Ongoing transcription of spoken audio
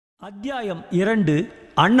அத்தியாயம் 2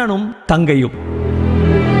 அண்ணனும் தங்கையும்.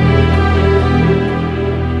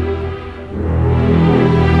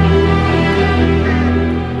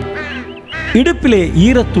 இடுப்பிலே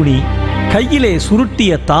ஈரத்துணி, கையிலே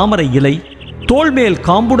சுருட்டிய தாமரை இலை, தோள்மேல்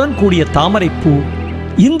காம்புடன் கூடிய தாமரைப்பூ.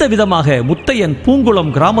 இந்த விதமாக முத்தையன்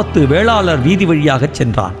பூங்குளம் கிராமத்து வேளாளர் வீதி வழியாக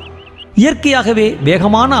சென்றான். இயற்கையாகவே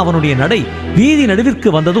வேகமான அவனுடைய நடை வீதி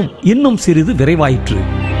நடுவிற்கு வந்ததும் இன்னும் சிறிது விரைவாயிற்று.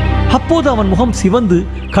 அப்போது அவன் முகம் சிவந்து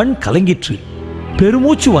கண் கலங்கிற்று.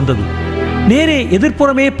 பெருமூச்சு வந்தது. நேரே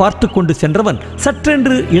எதிர்ப்புறமே பார்த்து கொண்டு சென்றவன்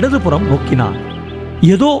சற்றென்று இடதுபுறம் நோக்கினான்.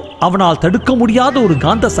 ஏதோ அவனால் தடுக்க முடியாத ஒரு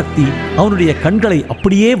காந்த சக்தி அவனுடைய கண்களை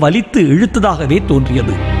அப்படியே வலித்து இழுத்ததாகவே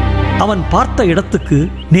தோன்றியது. அவன் பார்த்த இடத்துக்கு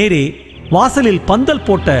நேரே வாசலில் பந்தல்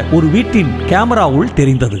போட்ட ஒரு வீட்டின் கேமரா உள்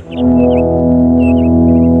தெரிந்தது.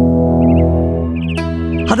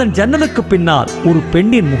 அதன் ஜன்னலுக்கு பின்னால் ஒரு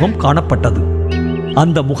பெண்ணின் முகம் காணப்பட்டது.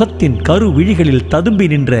 அந்த முகத்தின் கரு விழிகளில் ததும்பி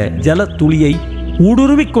நின்ற ஜல துளியை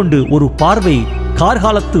ஊடுருவிக்கொண்டு ஒரு பார்வை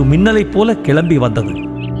கார்காலத்து மின்னலை போல கிளம்பி வந்தது.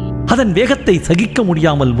 அதன் வேகத்தை சகிக்க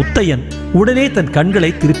முடியாமல் முத்தையன் உடனே தன்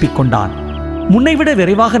கண்களை திருப்பிக் கொண்டான். முன்னைவிட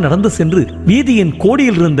விரைவாக நடந்து சென்று வீதியின்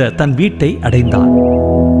கோடியில் இருந்த தன் வீட்டை அடைந்தான்.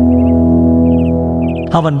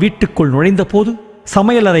 அவன் வீட்டுக்குள் நுழைந்த போது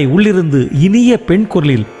சமையலறை உள்ளிருந்து இனிய பெண்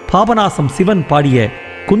குரலில் பாபநாசம் சிவன் பாடிய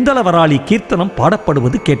குந்தலவராளி கீர்த்தனம்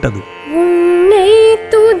பாடப்படுவது கேட்டது. உன்னை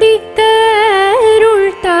துதிக்க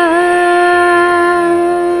அருள்தா,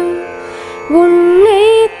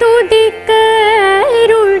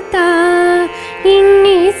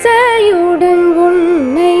 இன்னிசையுடன்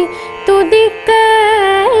உன்னை துதிக்க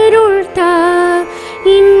அருள்தா,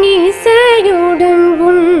 இன்னிசையுடன்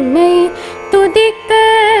உன்னை துதிக்க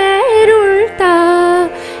அருள்தா,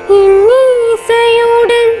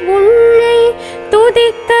 இன்னிசையுடன் உன்னை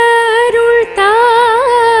துதிக்க அருள்தா,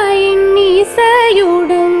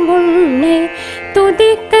 இன்னிசையுடன் உன்னை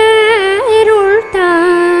துதிக்க அருள்தா,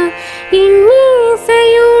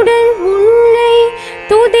 இன்னிசையுடன் உன்னை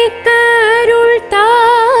துதிக்க அருள்தா,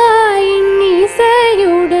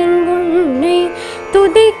 இன்னிசையுடன் உன்னை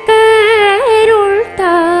துதிக்க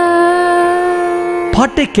அருள்தா.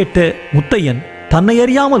 பாட்டை கேட்ட முத்தையன் தன்னை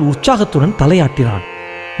அறியாமல் உற்சாகத்துடன் தலையாட்டினான்.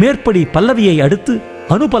 மேற்படி பல்லவியை அடுத்து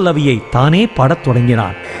அனுபல்லவியை தானே பாடத்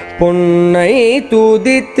தொடங்கினான். பொன்னை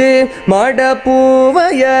துதித்து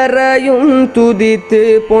மடப்பூவையரையும் துதித்து,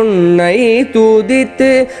 பொன்னை துதித்து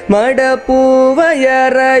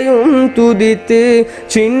மடப்பூவையரையும் துதித்து,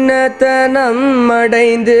 சின்னத்தனம்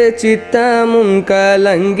அடைந்து சித்தமும்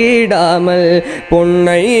கலங்கிடாமல்,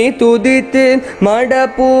 பொன்னை துதித்து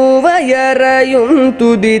மடப்பூவையரையும்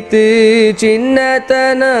துதித்து,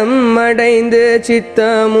 சின்னத்தனம் அடைந்து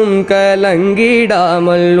சித்தமும்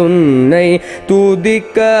கலங்கிடாமல், உன்னை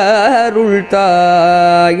துதிக்க அருள்தா,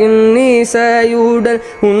 இன்னிசையுடன்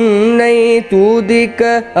உன்னை துதிக்க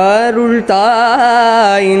அருள்தா,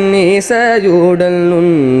 இன்னிசையுடன்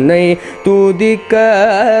உன்னை துதிக்க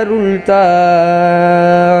அருள்தா.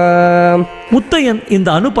 முத்தையன் இந்த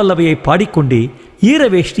அனுபல்லவியை பாடிக்கொண்டே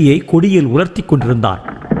ஈரவேஷ்டியை கொடியில் உலர்த்தி கொண்டிருந்தான்.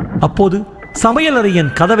 அப்போது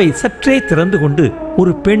சமையலறையின் கதவை சற்றே திறந்து கொண்டு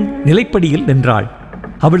ஒரு பெண் நிலைப்படியில் நின்றாள்.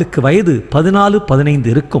 அவளுக்கு வயது 14-15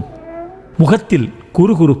 இருக்கும். முகத்தில்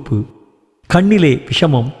குறுகுறுப்பு, கண்ணிலே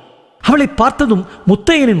விஷமம். அவளை பார்த்ததும்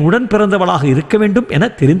முத்தையனின் உடன் பிறந்தவளாக இருக்க வேண்டும் என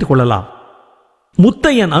தெரிந்து கொள்ளலாம்.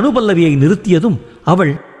 முத்தையன் அனுபல்லவியை நிறுத்தியதும்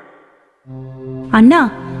அவள், அண்ணா,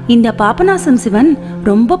 இந்த பாபநாசம் சிவன்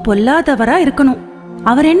ரொம்ப பொல்லாதவரா இருக்கணும்.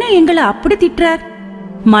 அவர் என்ன எங்களை அப்படி திட்டுறார்?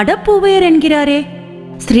 மடப்பூவையர் என்கிறாரே,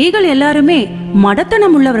 ஸ்திரீகள் எல்லாருமே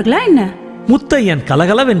மடத்தனம் உள்ளவர்களா என்ன? முத்தையன்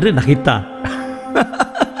கலகலவென்று நகைத்தான்.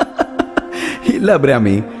 இல்ல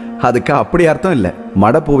பிராமி, அதுக்கு அப்படி அர்த்தம் இல்ல.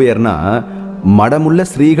 மடப்பூவையர்னா மடமுள்ள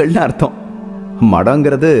ஸ்திரீகள்னு அர்த்தம்.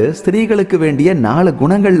 மடங்கிறது ஸ்திரீகளுக்கு வேண்டிய 4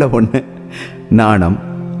 குணங்கள்ல ஒண்ணு. நாணம்,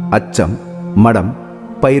 அச்சம், மடம்,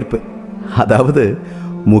 பயிர்ப்பு. அதாவது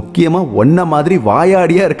முக்கியமா ஒன்ன மாதிரி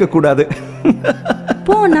வாயாடியா இருக்கக்கூடாது.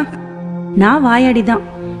 போனா நான் வாயாடிதான்.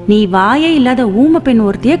 நீ வாயே இல்லாத ஊம பெண்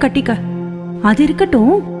ஒருத்தையே கட்டிக்க. அது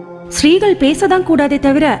இருக்கட்டும், ஸ்ரீகள் பேசதான் கூடாதே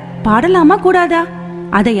தவிர பாடலாமா கூடாதா?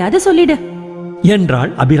 அதையாவது சொல்லிடு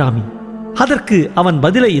என்றாள் அபிராமி. அதற்கு அவன்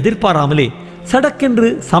பதிலை எதிர்பாராமலே சடக்கென்று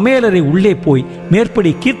சமையலறை உள்ளே போய்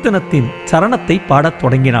மேற்படி கீர்த்தனத்தின் சரணத்தை பாடத்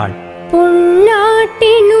தொடங்கினாள்.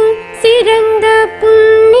 பொன்னாட்டினும் சிறந்த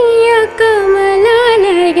புண்ணிய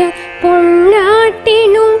கமலாலய,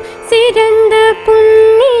 பொன்னாட்டினும் சிறந்த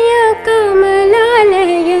புண்ணிய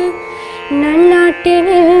கமலாலய,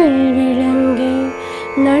 நன்னாட்டில் விளங்கி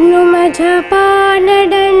நன்னுமஜ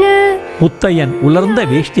பாடன. முத்தையன் உலர்ந்த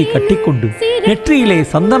வேஷ்டி கட்டிக்கொண்டு நெற்றியிலே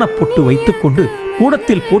சந்தன பொட்டு வைத்துக் கொண்டு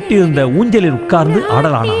கூடத்தில் போட்டிருந்த ஊஞ்சலில் உட்கார்ந்து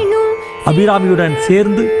ஆடலானான். அபிராமியுடன்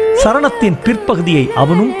சேர்ந்து சரணத்தின் பிற்பகுதியை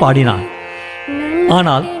அவனும் பாடினான்.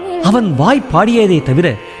 ஆனால் அவன் வாய் பாடியதே தவிர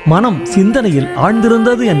மனம் சிந்தனையில்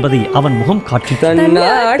ஆழ்ந்திருந்தது என்பதை அவன் முகம் காட்டிற்று.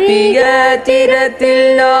 தன்னாட்டிய திறத்தில்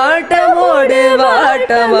நாட்டமோடு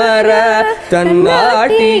வாட்டமர,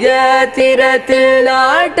 தன்னாட்டிய திறத்தில்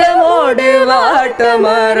நாட்டமோடு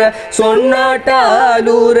வாட்டமர,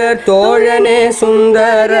 சொன்னாட்டாலூரர் தோழனே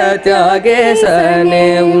சுந்தர தியாகேசனே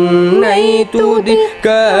உன்னை துதிக்க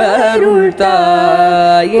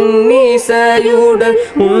அருள்தாய், இன்னிசையுடன்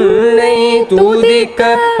உன்னை துதிக்க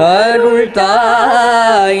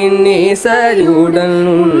அருள்தாய், இன்னிசையுடன்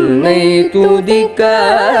உன்னை துதிக்க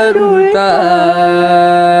அருள்தாய்.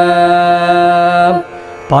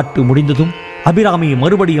 பாட்டு முடிந்ததும் அபிராமி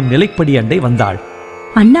மறுபடியும் நிலைப்படி அண்டை வந்தாள்.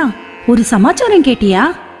 அண்ணா, ஒரு சமாச்சாரம் கேட்டியா?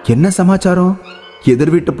 என்ன சமாச்சாரம்?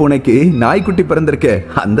 எதிர் வீட்டு பூனைக்கு நாய்க்குட்டி பிறந்திருக்கே,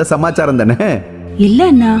 அந்த சமாச்சாரம் தானே? இல்ல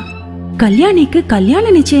அண்ணா, கல்யாணிக்கு கல்யாண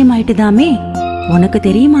நிச்சயம் ஆயிட்டுதாமே, உனக்கு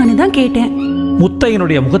தெரியுமான்னு தான் கேட்டேன்.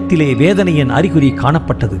 முத்தையனுடைய முகத்திலே வேதனையின் அறிகுறி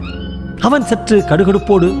காணப்பட்டது. அவன் சற்று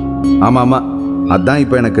கடுகடுப்போடு, ஆமா ஆமா, அதான்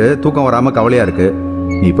இப்ப எனக்கு தூக்கம் வராம கவலையா இருக்கு,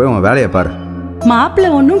 நீ போய் உன் வேலையை பாரு. மாப்பிள்ள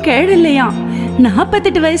ஒன்னும் கேடு இல்லையா,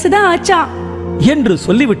 48 வயசுதான் ஆச்சா என்று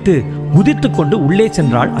சொல்லிவிட்டு குதித்துக் கொண்டு உள்ளே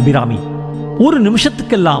சென்றாள் அபிராமி. ஒரு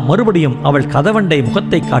நிமிஷத்துக்கெல்லாம் மறுபடியும் அவள் கதவண்டை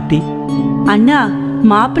முகத்தை காட்டி, அண்ணா,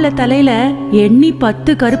 மாப்பிள்ள தலையில எண்ணி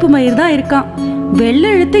 10 கருப்பு மயிர் தான் இருக்கான்,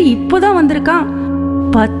 வெள்ளை இழுத்து இப்போதான் வந்திருக்கான்,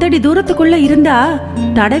 10 அடி தூரத்துக்குள்ள இருந்தா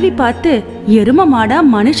தடவி பார்த்து எரும மாடா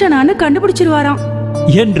மனுஷனான்னு கண்டுபிடிச்சிருவாராம்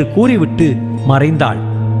என்று கூறிவிட்டு மறைந்தாள்.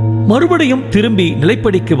 மறுபடியும் திரும்பி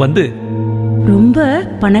நிலைப்படிக்கு வந்து, ரொம்ப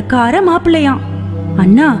பணக்கார மாப்பிள்ளையாம்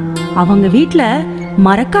அண்ணா, அவங்க வீட்ல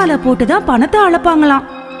மரக்கால போட்டுதான் பணத்தை அளப்பாங்களாம்,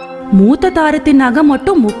 மூத்த தாரத்தின் நகை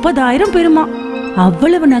மட்டும் 30,000 பெருமா,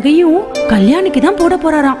 அவ்வளவு நகையும் கல்யாணிக்கு தான் போட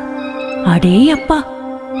போறாராம். அடே அப்பா,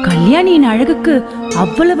 கல்யாணியின் அழகுக்கு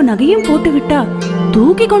அவ்வளவு நகையும் போட்டு விட்டா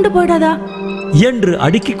தூக்கி கொண்டு போயிடாதா என்று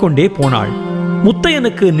அடுக்கிக் கொண்டே போனாள்.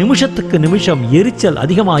 முத்தையனுக்கு நிமிஷத்துக்கு நிமிஷம் எரிச்சல்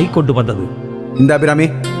அதிகமாகிக் கொண்டு வந்தது. இந்த அபிராமி,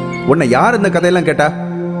 உன்னை யார் இந்த கதையெல்லாம் கேட்டா?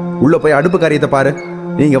 உள்ள போய் அடுப்பு காரியத்தை பாரு.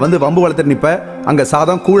 நீங்க வந்து வம்பு வளர்த்து நிப்ப, அங்க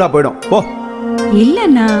சாதம் கூழா போயிடும். ஓ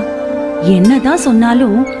இல்லண்ணா, என்னதான்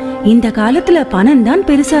சொன்னாலும் இந்த காலத்துல பணம் தான்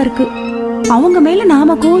பெருசா இருக்கு, அவங்க மேல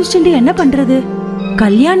நாம கோவிச்சுட்டு என்ன பண்றது?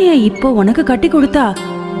 கல்யாணிய இப்போ உனக்கு கட்டி கொடுத்தா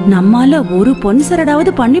நம்மால ஒரு பொன்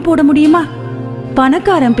சரடாவது பண்ணி போட முடியுமா?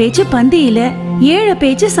 பணக்காரன் பேச்சு பந்தியில, ஏழை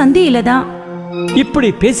பேச்சு சந்தியில தான். இப்படி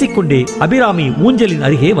பேசிக்கொண்டே அபிராமி ஊஞ்சலின்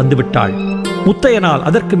அருகே வந்துவிட்டாள். முத்தையனால்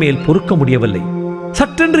அதற்கு மேல் பொறுக்க முடியவில்லை.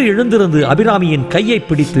 சற்றென்று எழுந்திருந்து அபிராமியின் கையை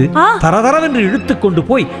பிடித்து தரதரவென்று இழுத்துக் கொண்டு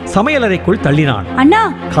போய் சமையலறைக்குள் தள்ளினான். அண்ணா,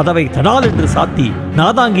 கதவை தடால் என்று சாத்தி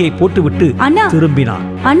நாதாங்கியை போட்டுவிட்டு அண்ணா திரும்பினான்.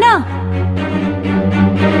 அண்ணா